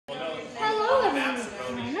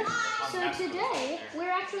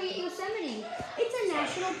actually Yosemite. It's a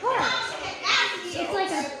national park. It's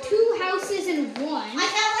like 2 houses in one. I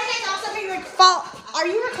felt like I saw something like fall. Are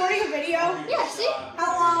you recording a video? Yeah, see?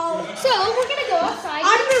 Hello. So we're gonna go outside.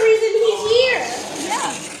 I'm the reason he's here.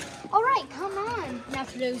 Yeah. All right, come on. Now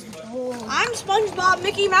for those balls. I'm SpongeBob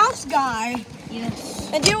Mickey Mouse guy. Yes.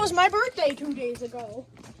 And it was my birthday 2 days ago.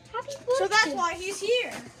 Happy birthday. So that's why he's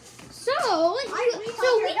here. So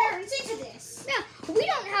we parents into this. Yeah, we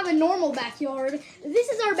don't have a normal backyard. This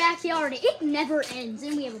is our backyard. It never ends,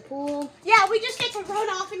 and we have a pool. Yeah, we just get to run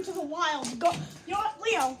off into the wild. Go, you know what,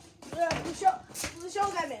 Leo? Show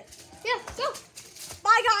them it. Yeah, go.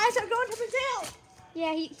 Bye, guys. I'm going to Brazil.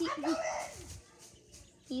 Yeah,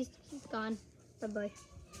 he's gone. Bye bye.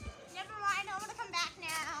 Never mind. I'm gonna come back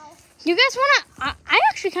now. You guys wanna? I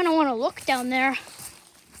actually kind of want to look down there.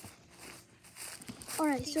 All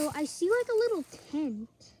right, so I see like a little tent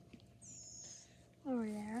over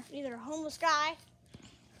there. Either a homeless guy.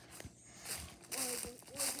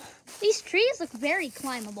 These trees look very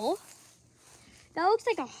climbable. That looks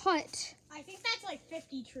like a hut. I think that's like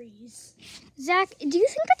 50 trees. Zach, do you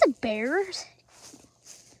think that's a bear?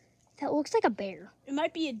 That looks like a bear. It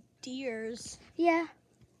might be a deer's Yeah.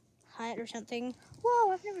 hut or something.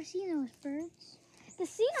 Whoa, I've never seen those birds. The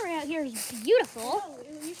scenery out here is beautiful. Oh,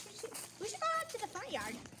 we should go out to the front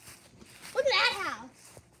yard. Look at that house.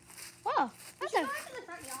 Wow. We should go out to the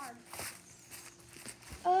front yard.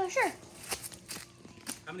 Sure.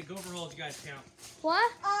 How many gopher holes you guys count?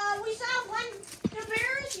 What? We saw one. The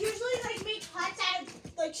bears usually like make huts out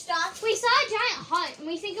of like stuff. We saw a giant hut, and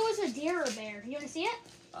we think it was a deer or a bear. You want to see it?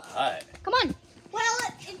 A hut. Come on. Well,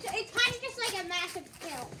 it's kind of just like a massive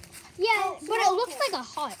hill. Yeah, Oh, but it small looks hill. like a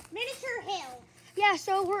hut. Miniature hill. Yeah,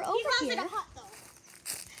 so we're over He calls here. it a hut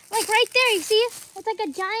though. Like right there, you see? It's like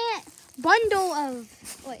a giant bundle of...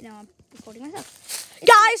 Wait, no, I'm recording myself.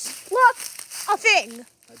 Guys, look! A thing.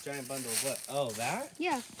 A giant bundle of what? Oh, that?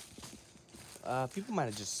 Yeah, People might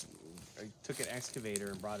have just took an excavator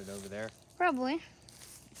and brought it over there. probably.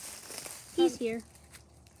 He's here.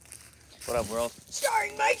 What up, world?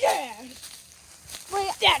 Starring my dad.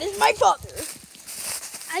 Wait, That is my father.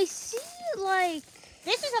 I see, like,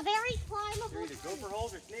 This is a very climbable They're either gopher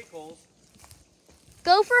holes or snake holes.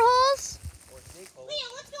 gopher holes. Or snake holes. Leo,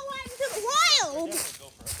 let's go out into the wild.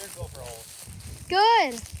 They're gopher holes.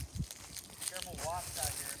 Good. Careful wasps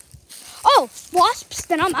out here. Oh, wasps,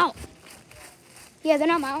 then I'm out. Yeah, then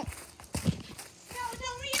I'm out. No,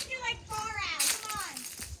 only if you're like far out. Come on.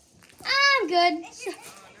 I'm good.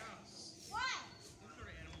 What? Some sort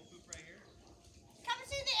of animal poop right here. Come and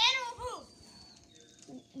see the animal poop.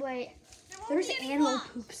 Wait, There won't there's be any animal wasps.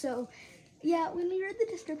 poop, so... Yeah, when we read the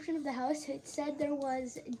description of the house, it said there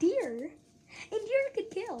was deer, and deer could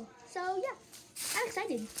kill. So, yeah, I'm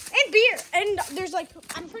excited. And beer. And there's like,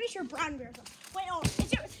 I'm pretty sure brown bears. Wait, oh,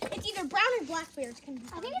 it's either brown or black bears. Can be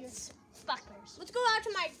I think it's black bears. Let's go out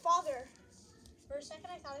to my father. For a second,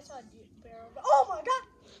 I thought I saw a bear. Oh my god!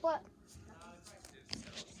 What?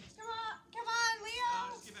 Come on,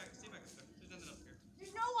 Leo. Stay back. There's nothing up here.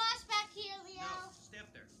 There's no wasp back here, Leo. No, stay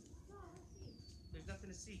up there. There's nothing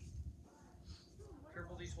to see.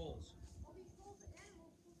 Careful these holes.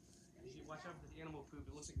 You should watch out for the animal poop.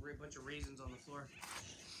 It looks like a bunch of raisins on the floor.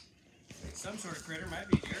 Some sort of critter, might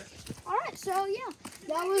be a deer. All right, so, yeah,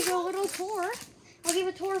 that was a little tour. I'll give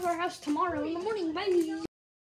a tour of our house tomorrow in the morning. Bye.